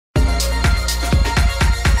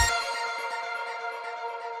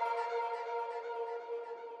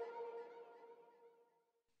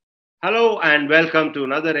and welcome to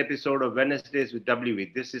another episode of Wednesdays with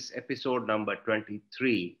WV. This is episode number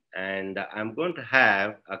 23, and I'm going to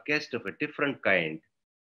have a guest of a different kind.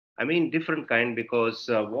 I mean, different kind because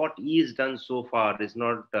what he's done so far is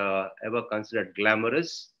not ever considered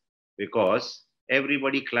glamorous because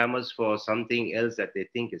everybody clamors for something else that they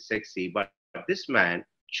think is sexy. But this man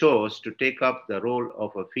chose to take up the role of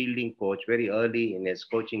a fielding coach very early in his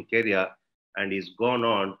coaching career, and he's gone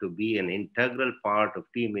on to be an integral part of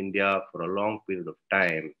Team India for a long period of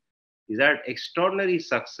time. He's had extraordinary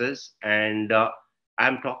success, and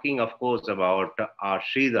I'm talking, of course, about our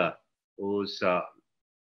Sridhar, who's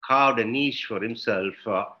carved a niche for himself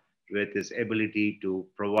with his ability to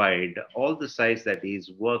provide all the sides that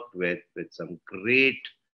he's worked with some great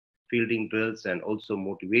fielding drills and also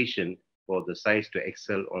motivation for the sides to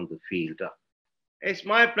excel on the field. It's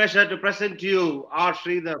my pleasure to present to you R.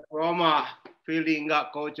 Sridhar, former fielding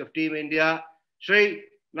coach of Team India. Sri,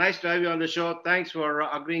 nice to have you on the show. Thanks for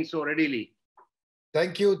agreeing so readily.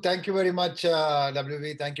 Thank you. Thank you very much,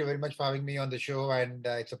 WV. Thank you very much for having me on the show. And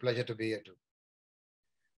it's a pleasure to be here too.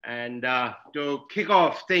 And to kick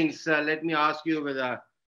off things, let me ask you with a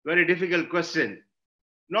very difficult question.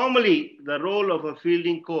 Normally, the role of a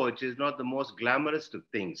fielding coach is not the most glamorous of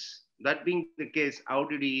things. That being the case, how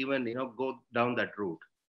did you even, go down that route?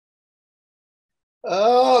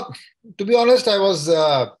 Uh, to be honest,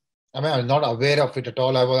 I'm not aware of it at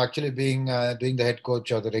all. I was actually doing the head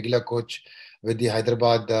coach or the regular coach with the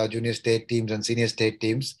Hyderabad junior state teams and senior state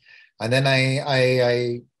teams. And then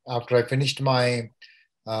after I finished my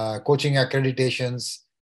coaching accreditations,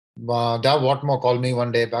 Dav Watmore called me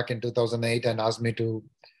one day back in 2008 and asked me to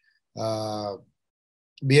uh,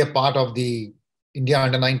 be a part of the India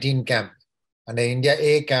Under 19 camp and the India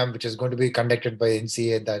A camp, which is going to be conducted by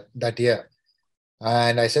NCA that year.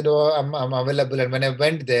 And I said, "Oh, I'm available." And when I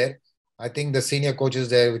went there, I think the senior coaches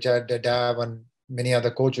there, which are Dav and many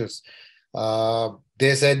other coaches,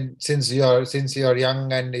 they said, "Since you're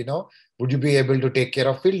young and would you be able to take care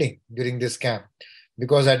of fielding during this camp?"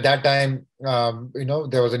 Because at that time,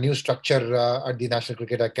 there was a new structure at the National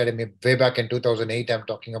Cricket Academy way back in 2008. I'm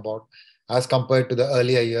talking about, as compared to the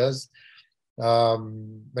earlier years,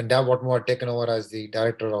 when Dav Watmore had taken over as the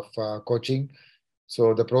director of coaching.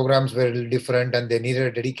 So the programs were a little different, and they needed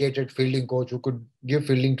a dedicated fielding coach who could give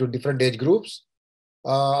fielding to different age groups,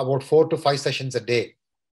 about 4 to 5 sessions a day.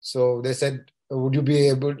 So they said, "Would you be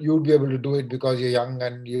able? You'd be able to do it because you're young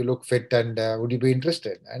and you look fit, and would you be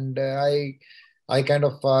interested?" And I kind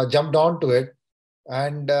of jumped onto it,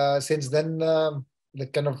 and since then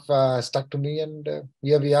that kind of stuck to me, and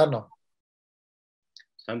here we are now.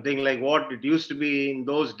 Something like what it used to be in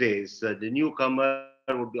those days. The newcomer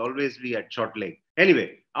would always be at short leg.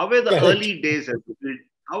 Anyway, how were the early Correct. days as a field?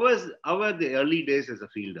 How were the early days as a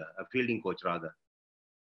fielder, a fielding coach rather?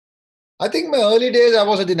 I think my early days, I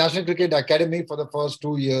was at the National Cricket Academy for the first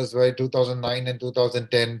 2 years, right, 2009 and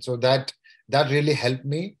 2010. So that really helped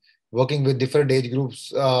me working with different age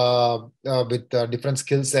groups, with different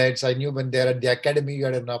skill sets. I knew when they're at the academy, you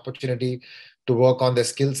had an opportunity to work on the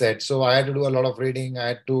skill set. So I had to do a lot of reading. I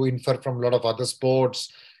had to infer from a lot of other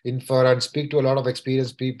sports, infer and speak to a lot of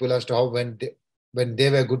experienced people as to how when they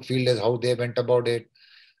were good fielders, how they went about it,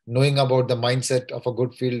 knowing about the mindset of a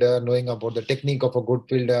good fielder, knowing about the technique of a good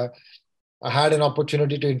fielder. I had an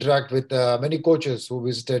opportunity to interact with many coaches who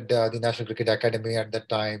visited the National Cricket Academy at that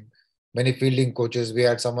time. Many fielding coaches. We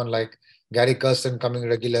had someone like Gary Kirsten coming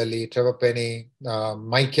regularly, Trevor Penny,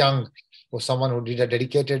 Mike Young was someone who did a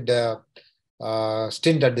dedicated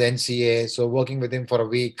stint at the NCA. So working with him for a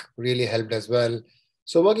week really helped as well.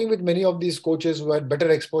 So working with many of these coaches who had better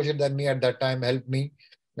exposure than me at that time helped me,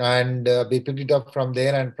 and we picked it up from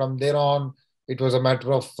there. And from there on, it was a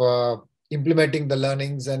matter of implementing the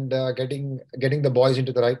learnings and getting the boys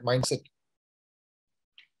into the right mindset.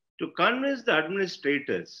 To convince the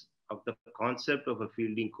administrators of the concept of a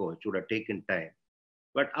fielding coach would have taken time.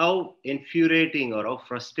 But how infuriating or how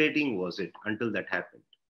frustrating was it until that happened?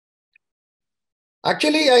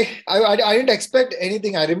 Actually, I didn't expect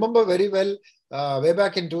anything. I remember very well way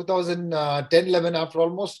back in 2010-11, after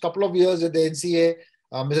almost a couple of years at the NCA,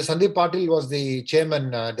 Mr. Sandeep Patil was the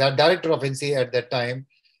chairman, the director of NCA at that time.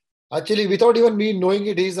 Actually, without even me knowing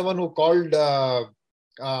it, he's the one who called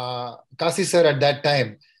Kasi sir at that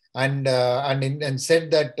time and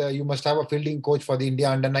said that you must have a fielding coach for the India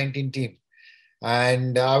under 19 team.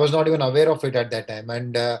 And I was not even aware of it at that time.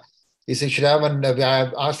 And he said, Shriram, and I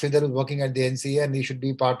have asked Sridhar, who's working at the NCA, and he should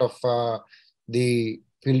be part of the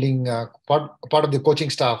fielding, part of the coaching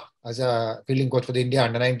staff as a fielding coach for the India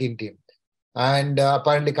under 19 team. And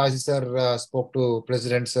apparently, Kasi sir spoke to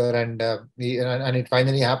President sir, and it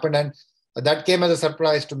finally happened. And That came as a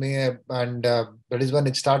surprise to me, and that is when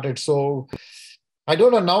it started. So I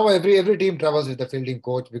don't know. Now every team travels with a fielding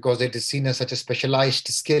coach because it is seen as such a specialized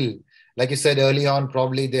skill. Like you said early on,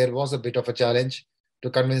 probably there was a bit of a challenge to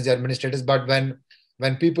convince the administrators. But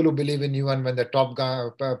when people who believe in you, and when the top guy,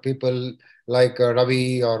 people like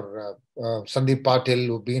Ravi or Sandeep Patil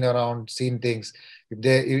who've been around, seen things,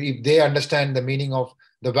 if they understand the meaning of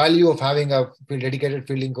the value of having a dedicated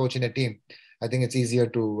fielding coach in a team, I think it's easier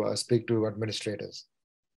to speak to administrators.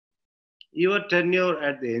 Your tenure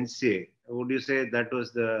at the NCA, would you say that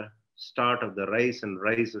was the start of the rise and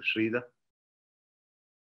rise of Sridhar?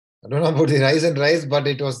 I don't know about the rise and rise, but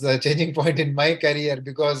it was the changing point in my career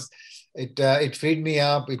because it freed me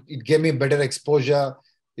up. It gave me better exposure.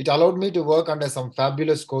 It allowed me to work under some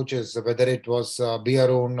fabulous coaches, whether it was B.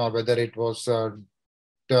 Arun or whether it was Dav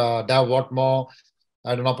Watmore.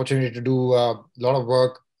 I had an opportunity to do a lot of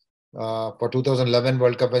work for 2011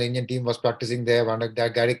 World Cup when Indian team was practicing there. Under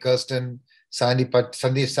that, Gary Kirsten, Sandy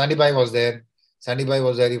Bai was there. Sandy Bai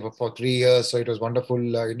was there for 3 years, so it was wonderful,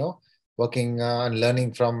 working and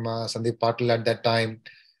learning from Sandeep Patil at that time.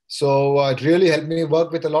 So it really helped me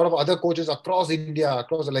work with a lot of other coaches across India,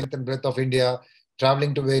 across the length and breadth of India,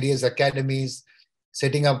 traveling to various academies,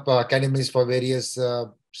 setting up academies for various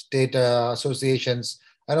state associations,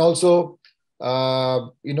 and also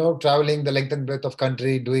traveling the length and breadth of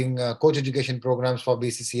country, doing coach education programs for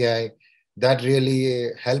BCCI. That really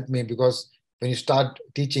helped me because when you start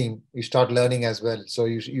teaching, you start learning as well. So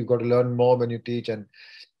you got to learn more when you teach, and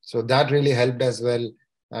so that really helped as well.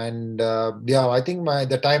 And yeah, I think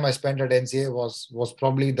the time I spent at NCA was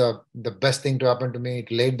probably the best thing to happen to me.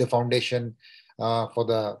 It laid the foundation for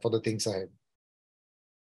the things ahead.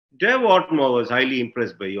 Dev Watmore was highly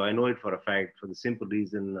impressed by you. I know it for a fact for the simple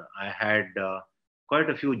reason I had quite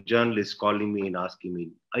a few journalists calling me and asking me,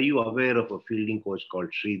 are you aware of a fielding coach called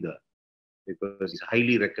Sridhar? Because he's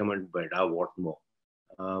highly recommended by Dev Watmore.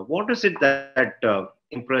 What is it that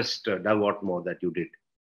impressed Dev Watmore that you did?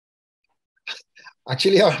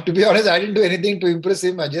 Actually, to be honest, I didn't do anything to impress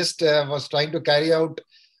him. I just was trying to carry out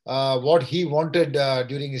what he wanted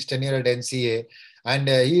during his tenure at NCA. And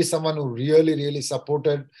he is someone who really, really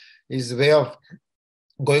supported his way of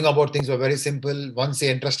going about things were very simple. Once he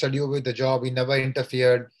entrusted you with the job, he never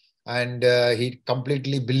interfered, and he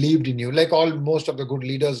completely believed in you, like all most of the good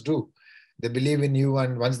leaders do. They believe in you,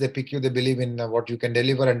 and once they pick you, they believe in what you can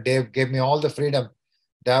deliver. And Dave gave me all the freedom.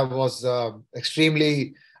 Dave was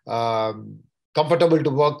extremely comfortable to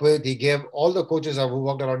work with. He gave all the coaches who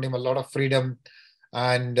worked around him a lot of freedom,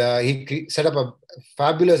 and he set up a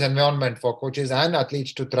fabulous environment for coaches and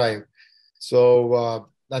athletes to thrive. So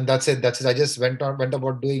and that's it. That's it. I just went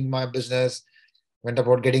about doing my business, went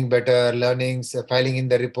about getting better, learnings, filing in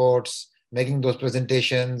the reports, making those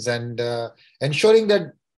presentations, and ensuring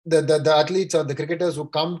that the athletes or the cricketers who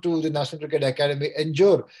come to the National Cricket Academy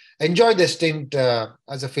enjoy their stint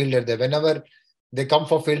as a fielder there. Whenever they come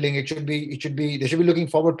for fielding, they should be looking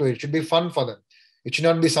forward to it. It should be fun for them. It should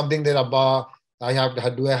not be something that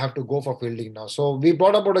do I have to go for fielding now? So we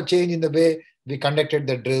brought about a change in the way we conducted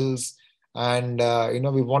the drills, and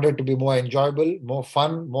we wanted to be more enjoyable, more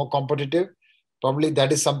fun, more competitive. Probably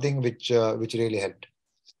that is something which really helped.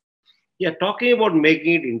 Yeah, talking about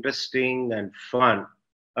making it interesting and fun,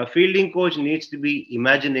 a fielding coach needs to be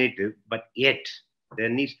imaginative, but yet there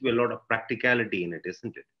needs to be a lot of practicality in it,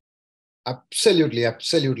 isn't it? Absolutely,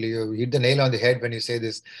 absolutely. You hit the nail on the head when you say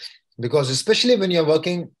this, because especially when you're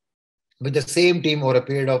working with the same team over a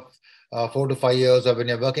period of 4 to 5 years, or when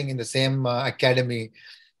you're working in the same academy,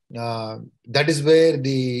 that is where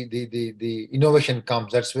the innovation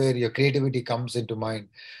comes. That's where your creativity comes into mind,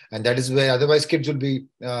 and that is where otherwise kids will be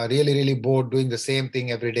really really bored doing the same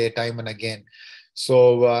thing every day, time and again.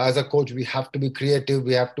 So as a coach, we have to be creative,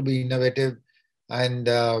 we have to be innovative, and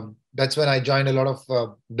that's when I joined a lot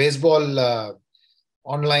of baseball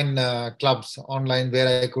online clubs online,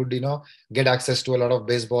 where I could get access to a lot of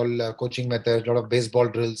baseball coaching methods, a lot of baseball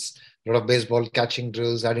drills, a lot of baseball catching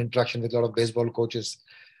drills. I had interaction with a lot of baseball coaches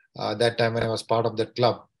that time when I was part of that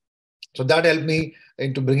club. So that helped me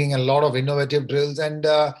into bringing a lot of innovative drills, and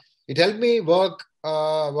it helped me work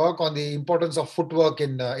on the importance of footwork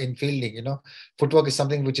in fielding. Footwork is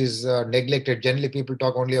something which is neglected. Generally, people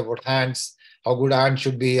talk only about hands, how good hands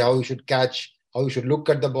should be, how you should catch, how you should look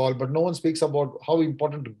at the ball, but no one speaks about how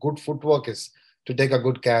important good footwork is to take a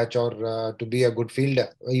good catch, or to be a good fielder,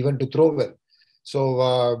 or even to throw well.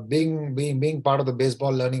 So being part of the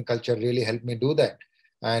baseball learning culture really helped me do that.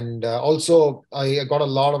 And also I got a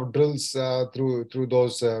lot of drills through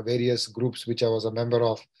those various groups which I was a member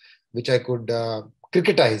of, which I could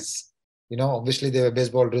cricketize. Obviously they were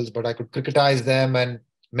baseball drills, but I could cricketize them and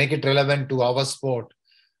make it relevant to our sport,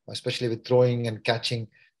 especially with throwing and catching.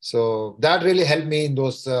 So that really helped me in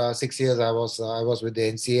those 6 years I was with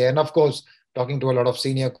the NCA, and of course talking to a lot of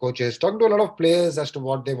senior coaches, talking to a lot of players as to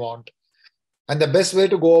what they want. And the best way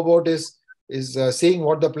to go about is seeing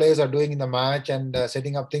what the players are doing in the match and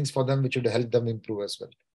setting up things for them which would help them improve as well.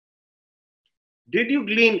 Did you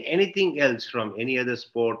glean anything else from any other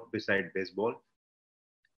sport beside baseball?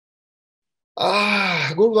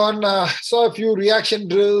 Good one. Saw a few reaction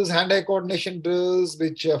drills, hand-eye coordination drills,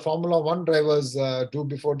 which Formula One drivers do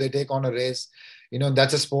before they take on a race.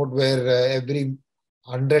 That's a sport where every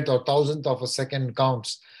hundredth or thousandth of a second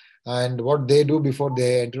counts. And what they do before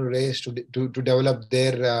they enter a race to develop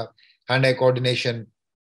their hand-eye coordination,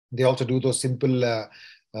 they also do those simple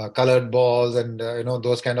colored balls and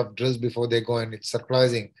those kind of drills before they go in. It's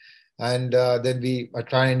surprising. And then we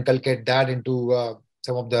try and inculcate that into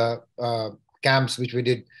some of the camps which we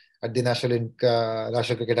did at the National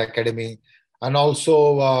Cricket Academy, and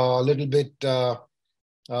also a little bit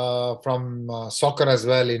from soccer as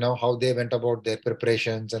well. How they went about their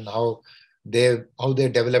preparations and how they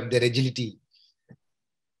developed their agility.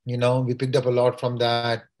 We picked up a lot from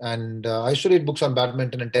that. And I used to read books on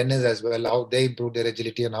badminton and tennis as well, how they improved their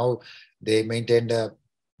agility and how they maintained a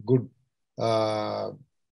good uh,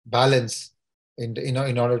 balance in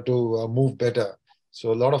order to move better.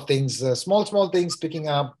 So a lot of things, small things picking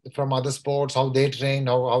up from other sports, how they train,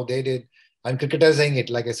 how they did. And cricketizing it,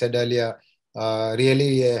 like I said earlier,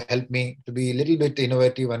 really helped me to be a little bit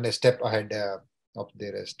innovative and a step ahead of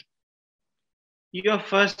the rest. Your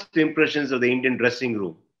first impressions of the Indian dressing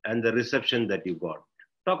room and the reception that you got.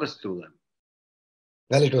 Talk us through them.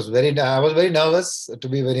 Well, I was very nervous, to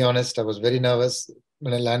be very honest. I was very nervous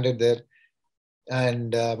when I landed there.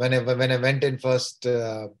 And when I went in first,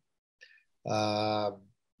 uh,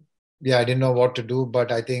 yeah, I didn't know what to do,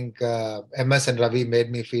 but I think MS and Ravi made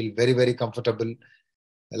me feel very, very comfortable.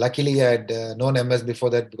 Luckily, I had known MS before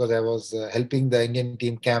that because I was helping the Indian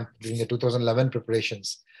team camp during the 2011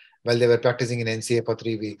 preparations while they were practicing in NCA for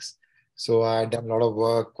 3 weeks. So I had done a lot of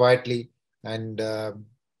work quietly, and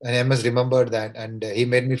MS remembered that, and he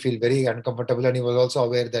made me feel very uncomfortable. And he was also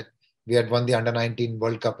aware that we had won the Under 19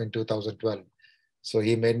 World Cup in 2012. So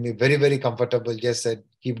he made me very, very comfortable. Just said,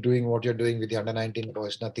 keep doing what you're doing with the Under 19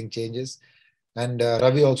 boys. Nothing changes. And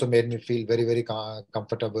Ravi also made me feel very, very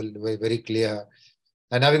comfortable, very, very clear.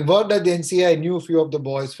 And having worked at the NCA, I knew a few of the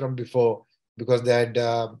boys from before because they had,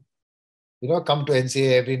 come to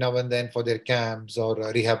NCA every now and then for their camps or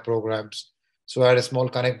rehab programs. So I had a small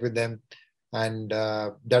connect with them, and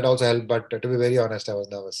that also helped. But to be very honest, I was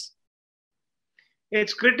nervous.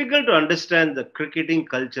 It's critical to understand the cricketing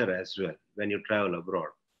culture as well when you travel abroad.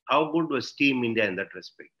 How good was Team India in that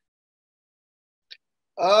respect?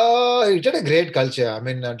 It had a great culture. I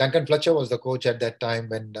mean, Duncan Fletcher was the coach at that time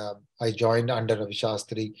when I joined under Ravi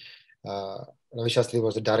Shastri. Ravi Shastri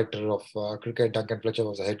was the director of cricket. Duncan Fletcher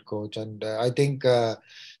was the head coach. And I think the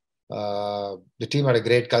team had a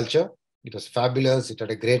great culture. It was fabulous. It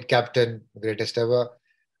had a great captain, greatest ever.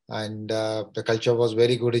 And the culture was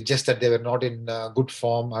very good. It's just that they were not in good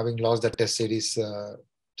form, having lost the test series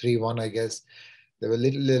 3-1, I guess. They were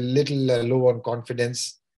little low on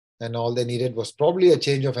confidence, and all they needed was probably a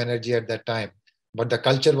change of energy at that time. But the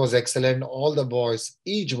culture was excellent. All the boys,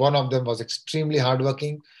 each one of them was extremely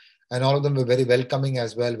hardworking, and all of them were very welcoming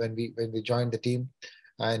as well when we joined the team.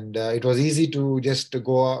 And it was easy to just to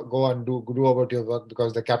go and do about your work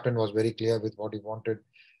because the captain was very clear with what he wanted.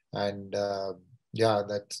 And yeah,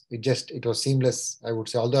 it was seamless, I would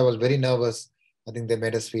say. Although I was very nervous, I think they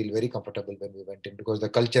made us feel very comfortable when we went in because the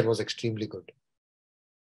culture was extremely good.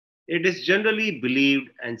 It is generally believed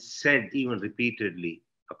and said even repeatedly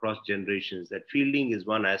across generations that fielding is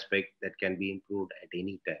one aspect that can be improved at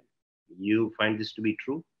any time. You find this to be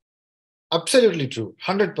true? Absolutely true.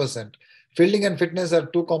 100%. Fielding and fitness are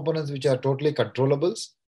two components which are totally controllables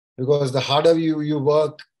because the harder you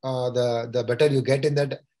work, the better you get in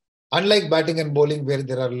that. Unlike batting and bowling, where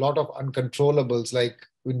there are a lot of uncontrollables, like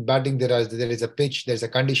in batting, there is a pitch, there's a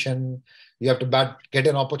condition, you have to get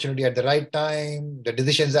an opportunity at the right time, the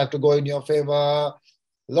decisions have to go in your favor. A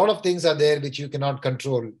lot of things are there which you cannot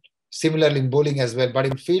control. Similarly in bowling as well. But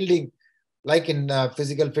in fielding, like in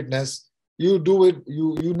physical fitness, you do it.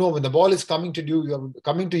 You know when the ball is coming to you,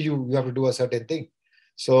 you have to do a certain thing.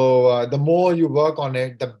 So the more you work on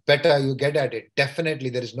it, the better you get at it. Definitely,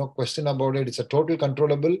 there is no question about it. It's a total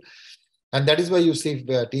controllable, and that is why you see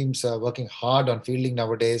teams working hard on fielding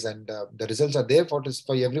nowadays, and the results are there for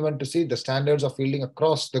everyone to see. The standards of fielding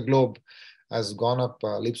across the globe has gone up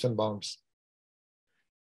leaps and bounds.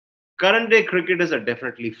 Current day cricketers are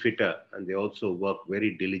definitely fitter and they also work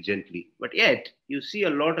very diligently. But yet, you see a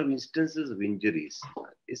lot of instances of injuries.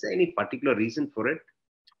 Is there any particular reason for it?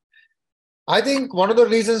 I think one of the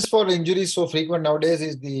reasons for injuries so frequent nowadays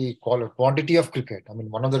is the quantity of cricket. I mean,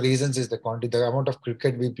 one of the reasons is the quantity, the amount of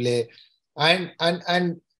cricket we play, and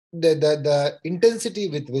the intensity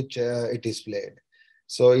with which it is played.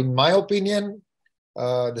 So, in my opinion,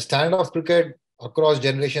 the standard of cricket across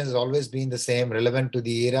generations has always been the same, relevant to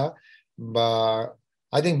the era. But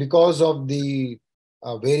I think because of the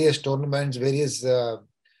various tournaments, various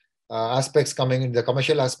aspects coming in, the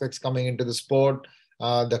commercial aspects coming into the sport,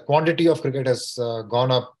 the quantity of cricket has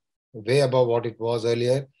gone up way above what it was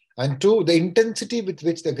earlier. And two, the intensity with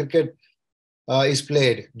which the cricket is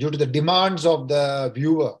played due to the demands of the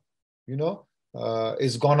viewer, you know,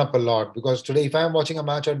 is gone up a lot. Because today, if I'm watching a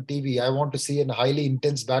match on TV, I want to see a highly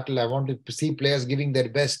intense battle. I want to see players giving their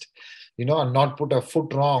best, and not put a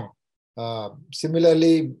foot wrong.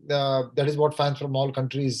 Similarly, that is what fans from all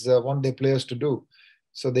countries want their players to do.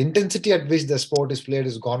 So the intensity at which the sport is played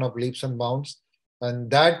has gone up leaps and bounds.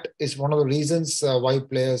 And that is one of the reasons why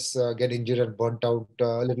players get injured and burnt out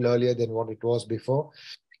a little earlier than what it was before.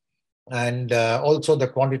 And also the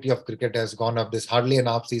quantity of cricket has gone up. There's hardly an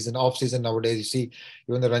off season. Off season nowadays, you see,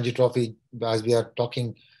 even the Ranji Trophy, as we are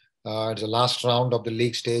talking, it's the last round of the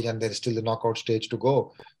league stage, and there's still the knockout stage to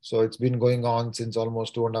go. So it's been going on since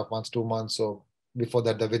almost 2.5 months, 2 months. So before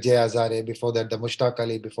that, the Vijay Hazare, before that, the Mushtaq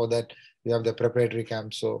Ali, before that, we have the preparatory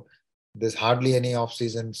camp. So there's hardly any off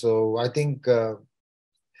season. So I think the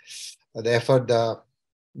effort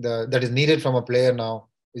that is needed from a player now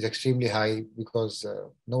is extremely high because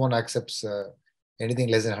no one accepts anything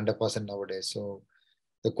less than 100% nowadays. So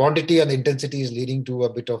the quantity and the intensity is leading to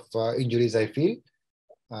a bit of injuries, I feel.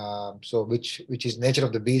 So which is nature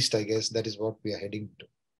of the beast, I guess. That is what we are heading to.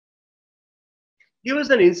 Give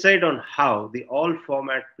us an insight on how the all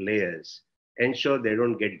format players ensure they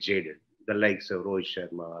don't get jaded, the likes of Rohit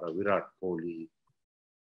Sharma or Virat Kohli.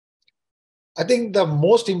 I think the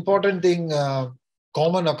most important thing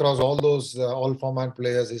common across all those all format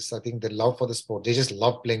players is I think the love for the sport. They just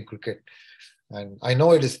love playing cricket. And I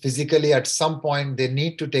know it is physically at some point they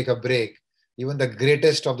need to take a break. Even the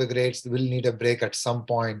greatest of the greats will need a break at some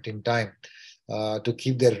point in time to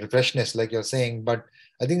keep their freshness, like you're saying. But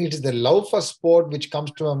I think it is the love for sport which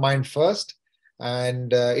comes to my mind first.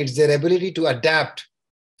 And it's their ability to adapt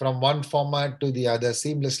from one format to the other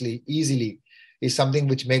seamlessly, easily, is something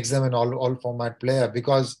which makes them an all format player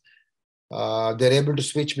because they're able to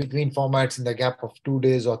switch between formats in the gap of 2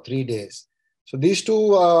 days or 3 days. So these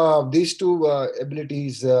two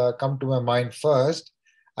abilities come to my mind first,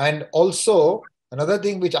 and also another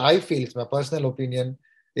thing which I feel is my personal opinion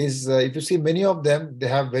is if you see many of them, they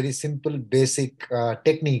have very simple, basic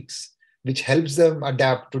techniques which helps them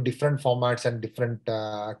adapt to different formats and different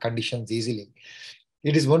conditions easily.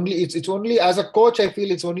 It's only as a coach I feel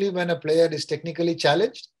it's only when a player is technically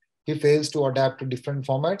challenged he fails to adapt to different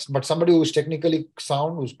formats. But somebody who's technically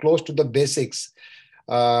sound, who's close to the basics,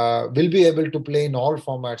 will be able to play in all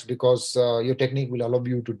formats because your technique will allow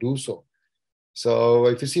you to do so. So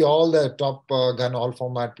if you see all the top gun all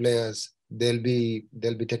format players, they'll be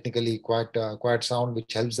technically quite sound,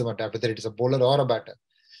 which helps them adapt, whether it is a bowler or a batter.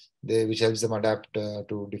 Which helps them adapt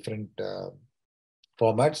to different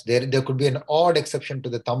formats. There could be an odd exception to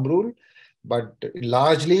the thumb rule, but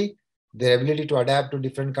largely their ability to adapt to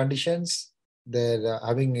different conditions, their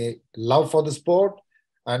having a love for the sport,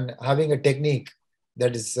 and having a technique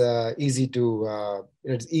that is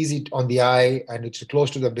it's easy on the eye and it's close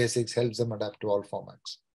to the basics helps them adapt to all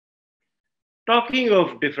formats. Talking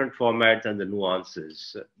of different formats and the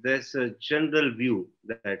nuances, there's a general view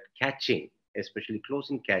that catching, especially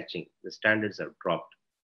closing catching, the standards have dropped.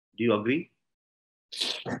 Do you agree?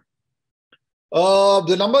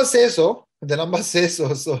 The numbers say so. The numbers say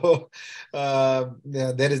so. So yeah,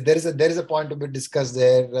 there is a point to be discussed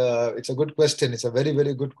there. It's a good question. It's a very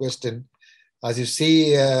very good question. As you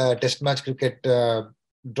see, Test match cricket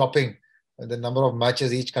dropping, the number of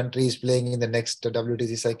matches each country is playing in the next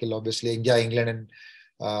WTC cycle. Obviously, India, England, and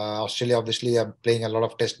Australia obviously are playing a lot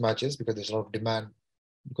of Test matches because there's a lot of demand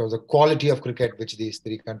because the quality of cricket which these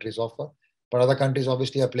three countries offer. But other countries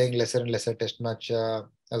obviously are playing lesser and lesser Test match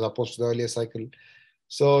as opposed to the earlier cycle.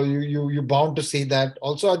 So you bound to see that.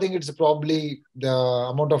 Also, I think it's probably the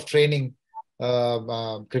amount of training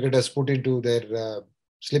cricketers put into their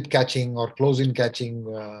slip catching or close in catching.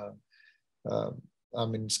 Uh, I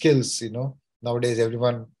mean skills. Nowadays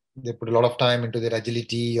everyone they put a lot of time into their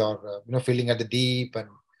agility or fielding at the deep and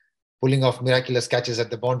pulling off miraculous catches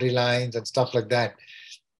at the boundary lines and stuff like that.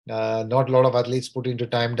 Not a lot of athletes put into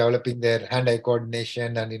time developing their hand-eye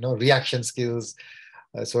coordination and reaction skills.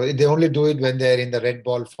 So they only do it when they're in the red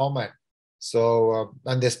ball format. So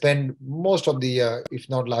and they spend most of the year, if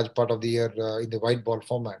not large part of the year, in the white ball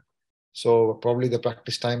format. So probably the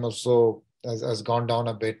practice time also has gone down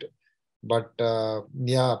a bit. But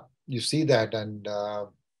yeah, you see that, and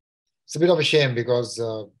it's a bit of a shame because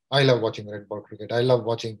I love watching red ball cricket. I love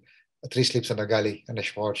watching three slips and a gully and a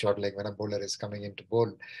short leg when a bowler is coming in to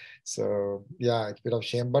bowl. So yeah, it's a bit of a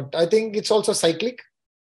shame. But I think it's also cyclic.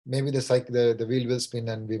 Maybe the wheel will spin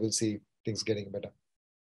and we will see things getting better.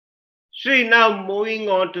 Sri, now moving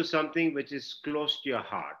on to something which is close to your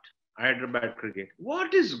heart, Hyderabad cricket.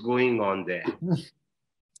 What is going on there?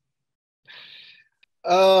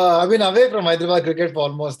 I've been away from Hyderabad cricket for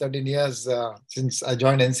almost 13 years since I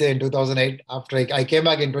joined NCA in 2008. After I came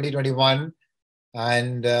back in 2021,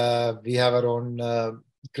 and we have our own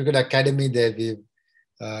cricket academy there. We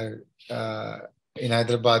uh, uh, in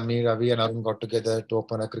Hyderabad, me, Ravi, and Arun got together to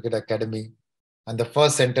open a cricket academy, and the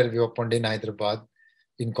first center we opened in Hyderabad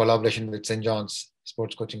in collaboration with St. John's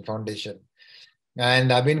Sports Coaching Foundation.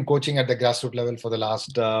 And I've been coaching at the grassroots level for the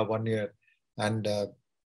last 1 year, and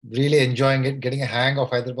really enjoying it, getting a hang of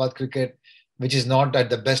Hyderabad cricket, which is not at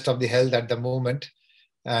the best of the health at the moment.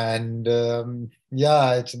 And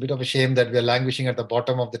yeah, it's a bit of a shame that we are languishing at the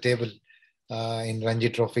bottom of the table in Ranji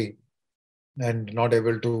Trophy and not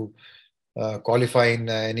able to qualify in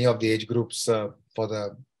any of the age groups for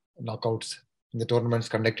the knockouts in the tournaments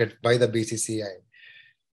conducted by the BCCI.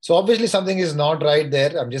 So obviously something is not right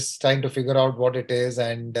there. I'm just trying to figure out what it is,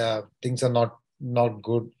 and things are not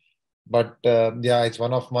good. But yeah, it's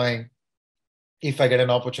one of my. If I get an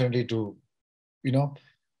opportunity to, you know,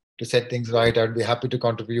 to set things right, I'd be happy to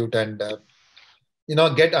contribute and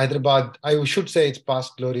get Hyderabad. I should say it's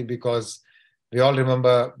past glory because we all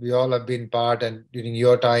remember, we all have been part, and during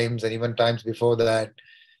your times and even times before that,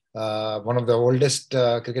 one of the oldest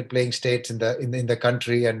cricket playing states in the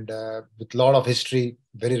country, and with a lot of history,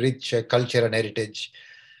 very rich culture and heritage.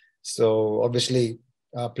 So obviously,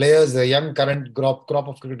 players, the young current crop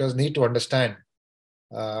of cricketers need to understand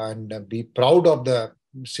and be proud of the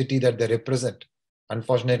city that they represent.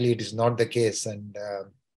 Unfortunately, it is not the case, and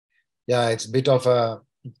yeah, it's a bit of a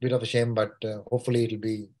shame, but hopefully it'll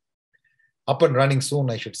be up and running soon,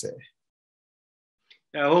 I should say.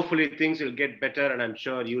 Hopefully things will get better, and I'm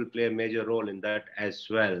sure you will play a major role in that as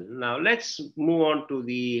well. Now, let's move on to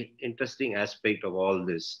the interesting aspect of all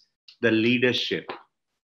this, the leadership.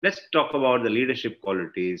 Let's talk about the leadership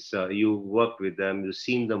qualities. You worked with them, you've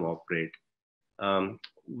seen them operate.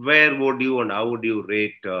 Where would you and how would you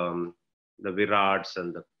rate the Virats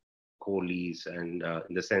and the Kohlis, and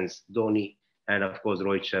in the sense Dhoni, and of course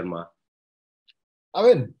Rohit Sharma? I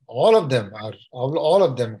mean, all of them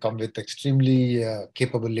come with extremely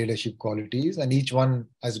capable leadership qualities, and each one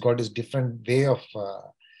has got his different way of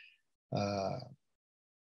uh,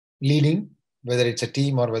 leading, whether it's a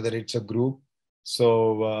team or whether it's a group.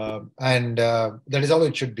 So, and that is how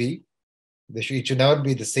it should be. It should never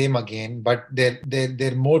be the same again. But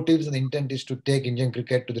their motives and intent is to take Indian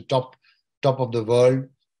cricket to the top of the world.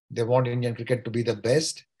 They want Indian cricket to be the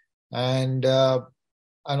best, and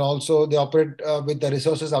also they operate with the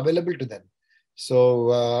resources available to them.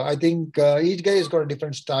 So I think each guy has got a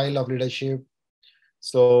different style of leadership.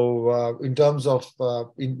 So in terms of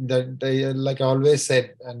like I always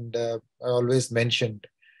said, and I always mentioned,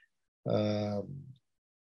 uh,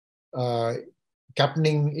 uh,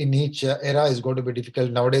 captaining in each era is going to be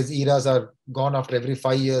difficult. Nowadays, eras are gone. After every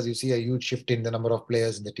 5 years, you see a huge shift in the number of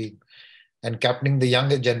players in the team. And captaining the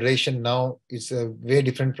younger generation now is way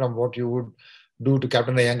different from what you would do to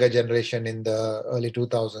captain a younger generation in the early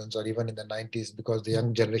 2000s or even in the 90s, because the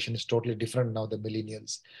young generation is totally different now, the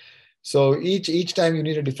millennials. So each time you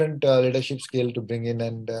need a different leadership skill to bring in,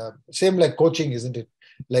 and same like coaching, isn't it?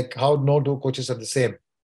 Like how no two coaches are the same.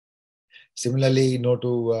 Similarly, no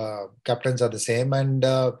two captains are the same, and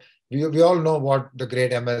we all know what the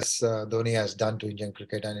great MS Dhoni has done to Indian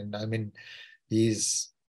cricket, and I mean he's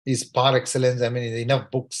he's par excellence. I mean enough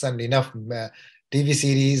books and enough TV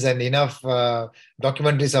series and enough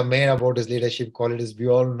documentaries are made about his leadership qualities. We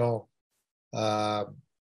all know uh,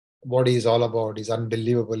 what he's all about. He's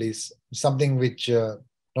unbelievable. He's something which no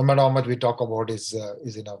matter how much we talk about is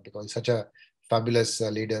enough, because he's such a fabulous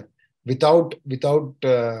leader without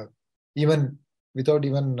even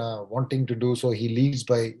wanting to do so. He leads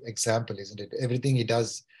by example, isn't it? Everything he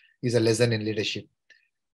does is a lesson in leadership.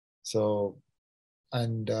 So,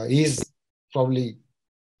 and he's probably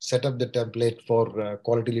set up the template for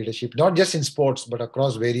quality leadership, not just in sports but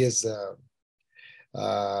across various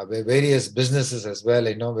various businesses as well,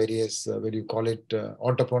 various, whether you call it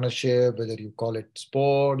entrepreneurship, whether you call it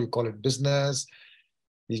sport, you call it business.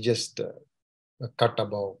 He's just a cut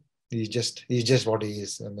above. He's just what he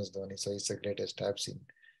is, MS Dhoni. So he's the greatest I've seen.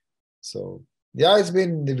 So yeah,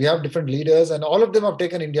 we have different leaders, and all of them have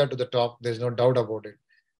taken India to the top. There's no doubt about it.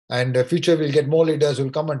 And future we'll get more leaders who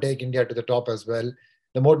will come and take India to the top as well.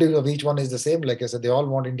 The motive of each one is the same. Like I said, they all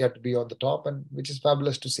want India to be on the top, and which is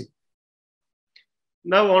fabulous to see.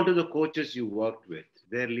 Now, on to the coaches you worked with,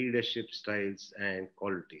 their leadership styles and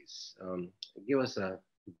qualities. Give us a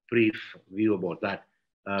brief view about that.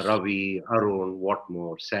 Ravi, Arun,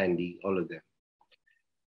 Watmore, Sandy, all of them.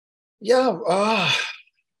 Yeah,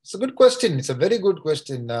 it's a good question. It's a very good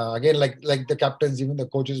question. Again, like the captains, even the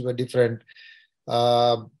coaches were different.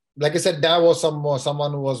 Uh, like I said, Dav was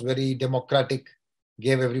someone who was very democratic,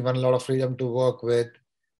 gave everyone a lot of freedom to work with.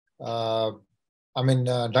 Uh,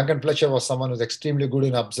 Duncan Fletcher was someone who's extremely good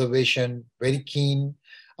in observation, very keen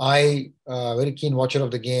eye, very keen watcher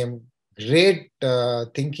of the game, great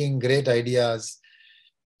thinking, great ideas.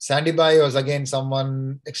 Sandy Bai was again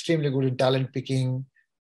someone extremely good in talent picking.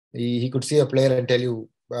 He could see a player and tell you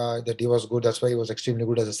that he was good. That's why he was extremely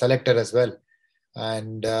good as a selector as well.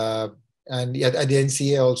 And at the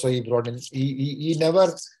NCA also he brought in. He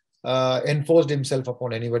never enforced himself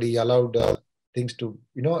upon anybody. He allowed things to,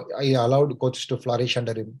 he allowed coaches to flourish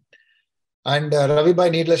under him. And Ravi Bhai,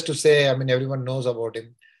 needless to say, everyone knows about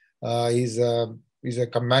him. He's a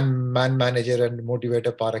man manager and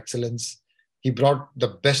motivator par excellence. He brought the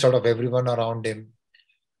best out of everyone around him,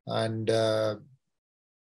 and no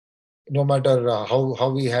matter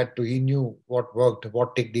how he had to, he knew what worked,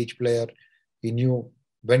 what ticked each player. He knew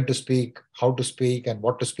when to speak, how to speak, and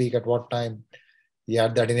what to speak at what time. He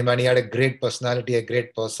had that in him, and he had a great personality, a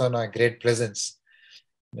great persona, a great presence.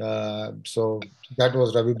 So that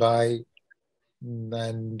was Ravi Bhai.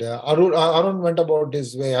 And Arun went about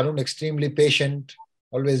his way. Arun extremely patient,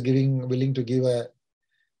 always willing to give a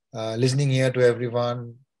listening ear to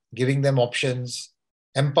everyone, giving them options,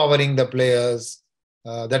 empowering the players.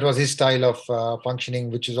 That was his style of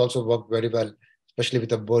functioning, which has also worked very well, especially with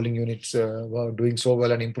the bowling units were doing so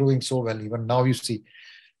well and improving so well. Even now, you see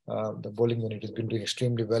the bowling unit has been doing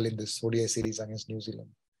extremely well in this ODI series against New Zealand.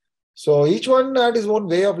 So each one had his own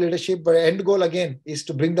way of leadership, but end goal again is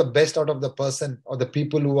to bring the best out of the person or the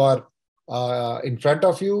people who are in front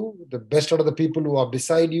of you, the best out of the people who are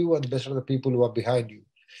beside you, and the best out of the people who are behind you.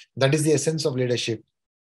 That is the essence of leadership.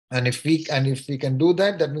 And if we can do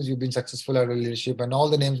that, that means you've been successful at leadership. And all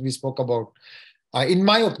the names we spoke about, in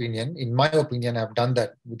my opinion, I've done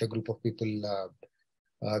that with a group of people.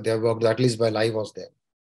 They have worked, at least while I was there.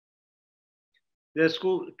 There are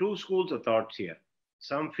two schools of thoughts here.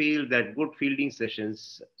 Some feel that good fielding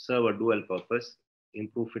sessions serve a dual purpose,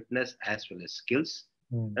 improve fitness as well as skills.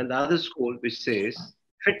 And the other school which says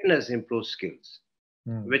fitness improves skills.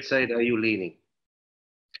 Which side are you leaning?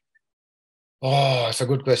 Oh, it's a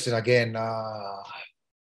good question again.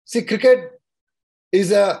 See, cricket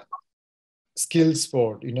is a skill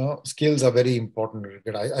sport. Skills are very important in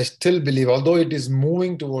cricket. I still believe, although it is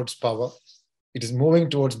moving towards power, it is moving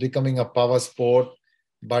towards becoming a power sport.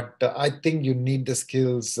 But I think you need the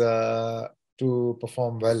skills to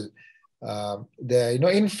perform well.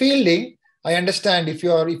 In fielding, I understand if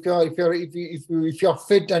you're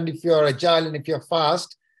fit and if you're agile and if you're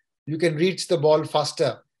fast, you can reach the ball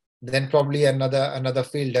faster than probably another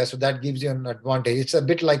fielder. So that gives you an advantage. It's a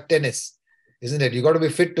bit like tennis, isn't it? You got to be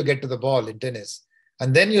fit to get to the ball in tennis,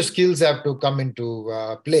 and then your skills have to come into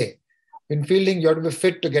play. In fielding, you have to be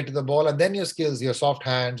fit to get to the ball, and then your skills, your soft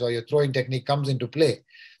hands or your throwing technique comes into play.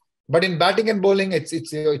 But in batting and bowling, it's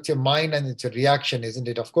your mind and it's a reaction, isn't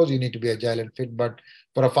it? Of course, you need to be agile and fit, but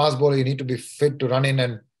for a fast bowler, you need to be fit to run in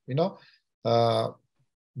and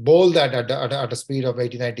bowl that at a speed of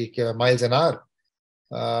 80, 90 miles an hour.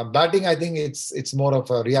 Batting, I think it's more of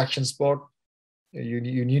a reaction sport. You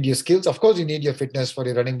need your skills. Of course, you need your fitness for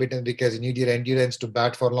your running bit, because you need your endurance to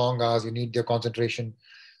bat for long hours. You need your concentration.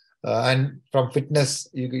 And from fitness,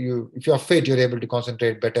 if you're fit, you're able to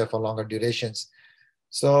concentrate better for longer durations.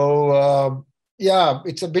 So,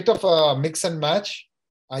 it's a bit of a mix and match.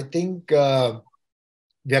 I think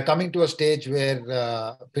we are coming to a stage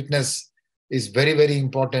where fitness is very, very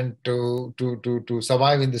important to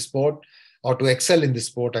survive in the sport, or to excel in the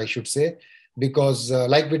sport, I should say, because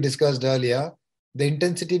like we discussed earlier, the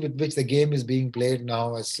intensity with which the game is being played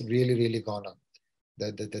now has really, really gone up.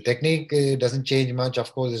 The technique doesn't change much.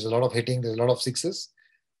 Of course, there's a lot of hitting, there's a lot of sixes,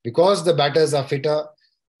 because the batters are fitter,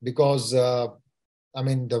 because the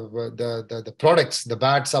products, the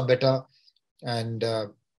bats are better, and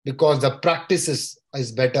because the practice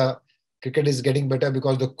is better. Cricket is getting better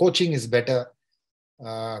because the coaching is better.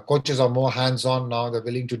 Coaches are more hands-on now. They're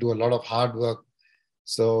willing to do a lot of hard work.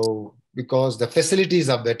 So because the facilities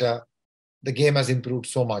are better, the game has improved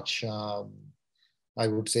so much. I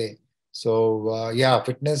would say. So yeah,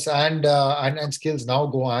 fitness and skills now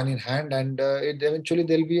go hand in hand, and eventually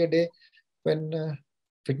there'll be a day when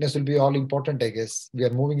fitness will be all important. I guess we are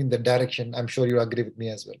moving in that direction. I'm sure you agree with me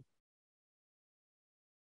as well.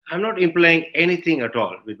 I'm not implying anything at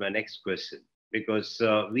all with my next question because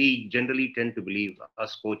we generally tend to believe,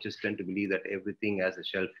 us coaches tend to believe that everything has a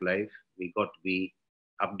shelf life. We got to be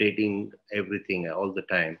updating everything all the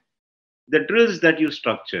time. The drills that you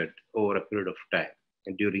structured over a period of time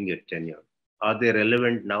and during your tenure, are they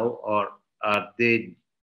relevant now or are they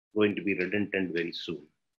going to be redundant very soon?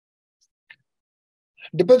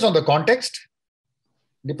 Depends on the context.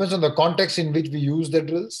 Depends on the context in which we use the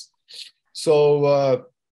drills. So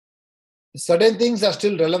certain things are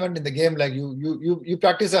still relevant in the game. Like you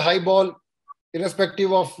practice a high ball,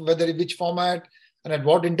 irrespective of whether which format and at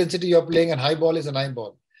what intensity you're playing. And high ball is an high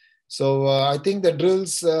ball. So I think the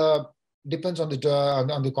drills depends on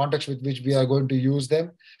the context with which we are going to use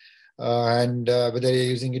them. And whether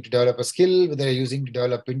you're using it to develop a skill, whether you're using to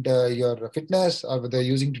develop into your fitness, or whether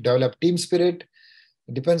you're using to develop team spirit.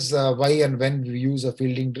 It depends why and when we use a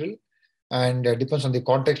fielding drill, and depends on the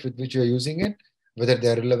context with which you're using it, whether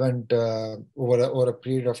they're relevant over a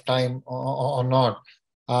period of time or not.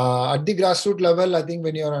 At the grassroots level, I think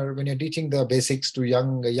when you're teaching the basics to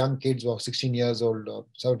young kids of 16 years old or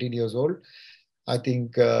 17 years old, I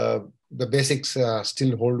think the basics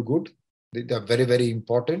still hold good. They're very, very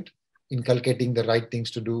important, inculcating the right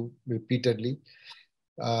things to do repeatedly.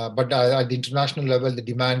 But at the international level, the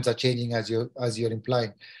demands are changing, as you're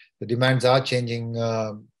implying. The demands are changing.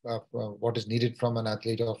 What is needed from an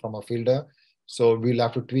athlete or from a fielder. So we'll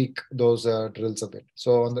have to tweak those drills a bit.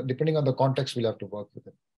 So depending on the context, we'll have to work with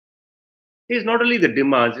it. It's not only the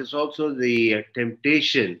demands, it's also the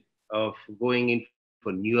temptation of going in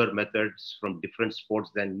for newer methods from different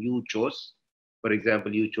sports than you chose. For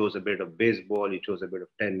example, you chose a bit of baseball, you chose a bit of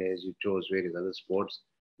tennis, you chose various other sports.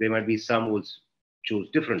 There might be some who choose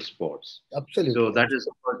different sports. So Absolutely. that is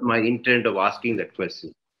my intent of asking that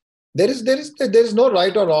question. There is no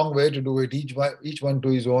right or wrong way to do it. Each one to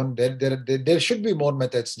his own. There should be more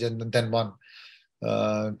methods than one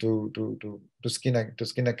to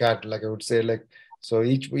skin a cat. Like I would say, like so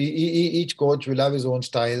each coach will have his own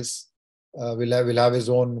styles. Will have his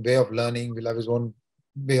own way of learning. Will have his own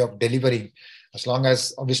way of delivering. As long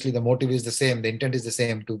as obviously the motive is the same, the intent is the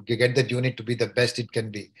same to get that unit to be the best it can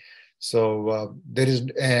be. So there is,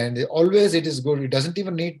 and always it is good. It doesn't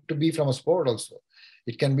even need to be from a sport. Also,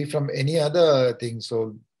 it can be from any other thing.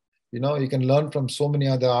 So you can learn from so many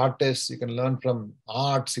other artists. You can learn from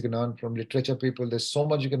arts. You can learn from literature people. There's so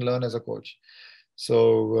much you can learn as a coach.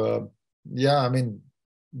 So yeah, I mean,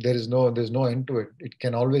 there's no end to it. It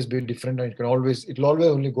can always be different, and it'll always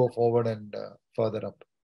only go forward and further up.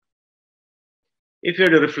 If you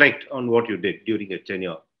had to reflect on what you did during your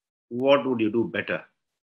tenure, what would you do better?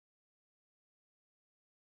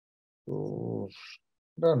 So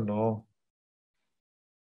I don't know.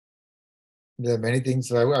 There are many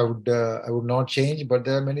things I would not change, but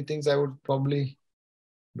there are many things I would probably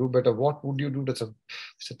do better. What would you do? It's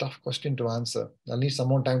a tough question to answer. I'll need some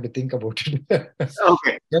more time to think about it.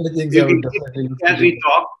 Okay, Many things you I can would keep definitely look thinking to as do. we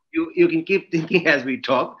talk. You can keep thinking as we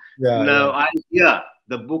talk. Yeah, yeah. Now I hear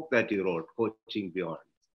the book that you wrote, Coaching Beyond,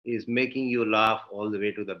 is making you laugh all the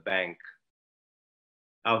way to the bank.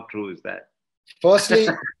 How true is that? Firstly,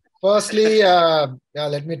 firstly, yeah,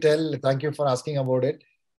 let me tell. Thank you for asking about it.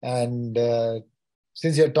 And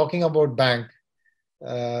since you're talking about bank,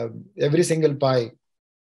 uh, every single pie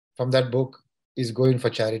from that book is going for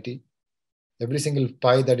charity. Every single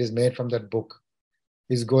pie that is made from that book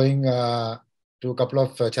is going to a couple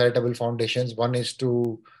of charitable foundations. One is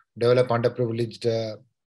to develop underprivileged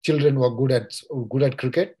children who are good at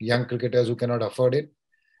cricket, young cricketers who cannot afford it,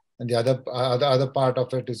 and the other part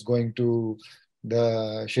of it is going to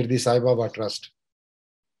the Shirdi Sai Baba Trust.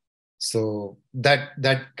 So that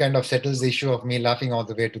kind of settles the issue of me laughing all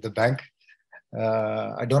the way to the bank.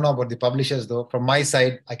 I don't know about the publishers though. From my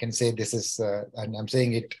side, I can say this is, and I'm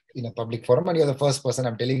saying it in a public forum, and you're the first person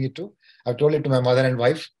I'm telling it to. I've told it to my mother and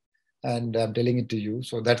wife, and I'm telling it to you.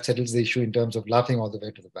 So that settles the issue in terms of laughing all the way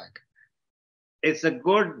to the bank. It's a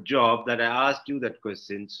good job that I asked you that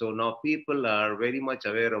question. So now people are very much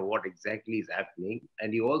aware of what exactly is happening.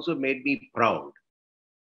 And you also made me proud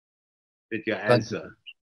with your Thank you. answer.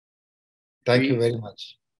 Thank you We very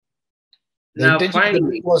much. The now intention of the book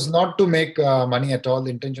finally, was not to make money at all. The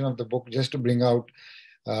intention of the book just to bring out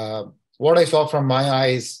what I saw from my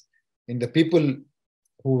eyes in the people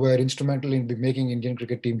who were instrumental in making Indian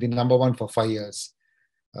cricket team the number one for 5 years,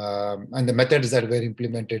 and the methods that were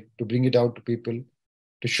implemented to bring it out to people,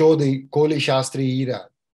 to show the Kohli Shastri era,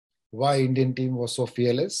 why Indian team was so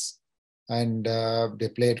fearless, and they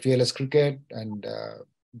played fearless cricket, and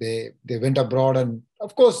they went abroad, and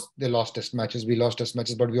of course they lost test matches. We lost test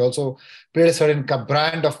matches, but we also played a certain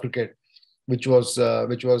brand of cricket, which was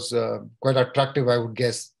quite attractive, I would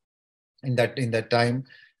guess, in that time,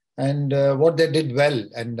 and what they did well,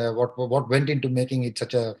 and what went into making it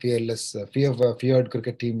such a fearless, feared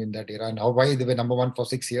cricket team in that era, and how why they were number one for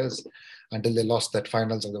 6 years until they lost that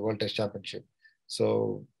finals of the World Test Championship.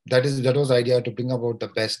 So that was the idea, to bring about the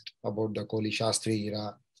best about the Kohli Shastri era.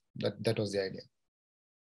 That was the idea.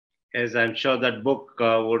 Yes, I'm sure that book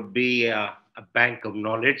would be a bank of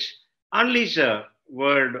knowledge. Unleash a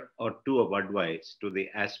word or two of advice to the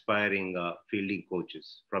aspiring fielding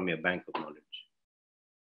coaches from your bank of knowledge.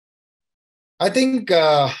 I think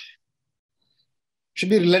should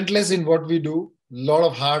be relentless in what we do. Lot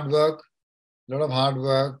of hard work,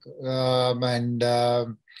 and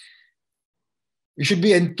we should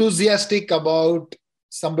be enthusiastic about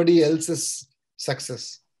somebody else's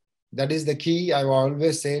success. That is the key. I will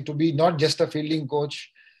always say, to be not just a fielding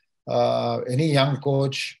coach, any young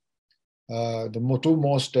coach. The two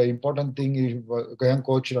most important thing a young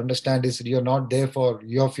coach should understand is you're not there for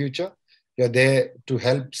your future. You're there to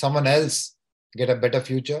help someone else get a better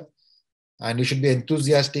future, and you should be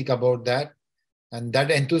enthusiastic about that. And that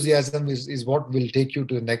enthusiasm is what will take you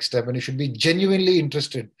to the next step. And you should be genuinely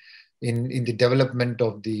interested in the development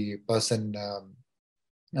of the person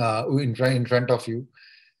in front of you,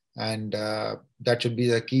 and that should be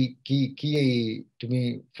the key to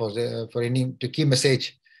me, for any to key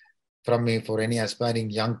message from me for any aspiring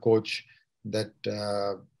young coach, that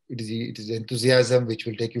it is enthusiasm which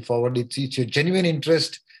will take you forward. It's a genuine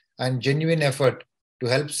interest and genuine effort to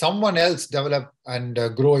help someone else develop and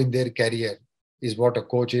grow in their career, is what a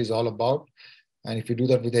coach is all about. And if you do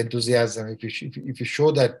that with enthusiasm, if you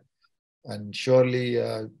show that, and surely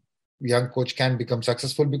young coach can become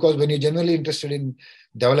successful, because when you're genuinely interested in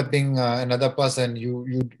developing another person, you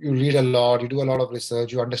read a lot, you do a lot of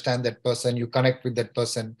research, you understand that person, you connect with that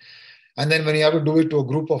person, and then when you have to do it to a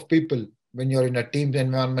group of people, when you're in a team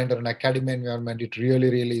environment or an academy environment, it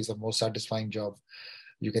really is the most satisfying job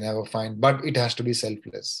you can ever find. But it has to be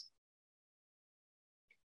selfless.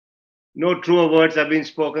 No truer words have been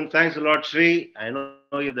spoken. Thanks a lot, Sri. I know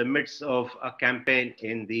you're in the midst of a campaign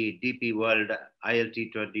in the DP World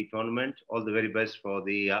ILT20 tournament. All the very best for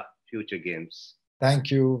the future games.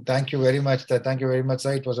 Thank you very much. Thank you very much,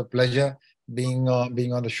 sir. It was a pleasure being on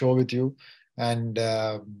the show with you, and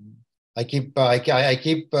I keep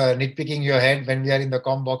nitpicking your head when we are in the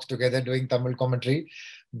com box together doing Tamil commentary,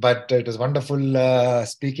 but it was wonderful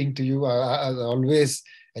speaking to you. I always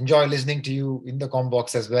enjoy listening to you in the com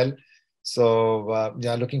box as well. So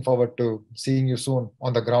yeah, looking forward to seeing you soon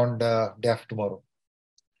on the ground day after tomorrow.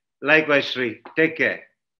 Likewise, Sri. Take care.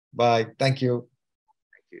 Bye. Thank you.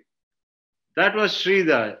 Thank you. That was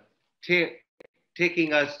Sridhar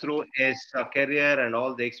taking us through his career and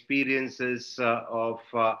all the experiences of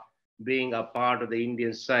being a part of the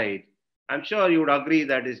Indian side. I'm sure you would agree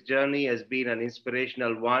that his journey has been an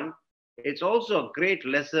inspirational one. It's also a great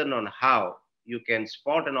lesson on how you can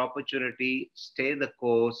spot an opportunity, stay the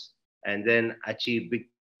course, and then achieve big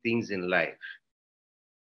things in life.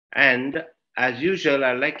 And as usual,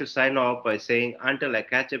 I'd like to sign off by saying, until I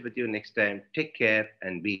catch up with you next time, take care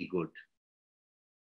and be good.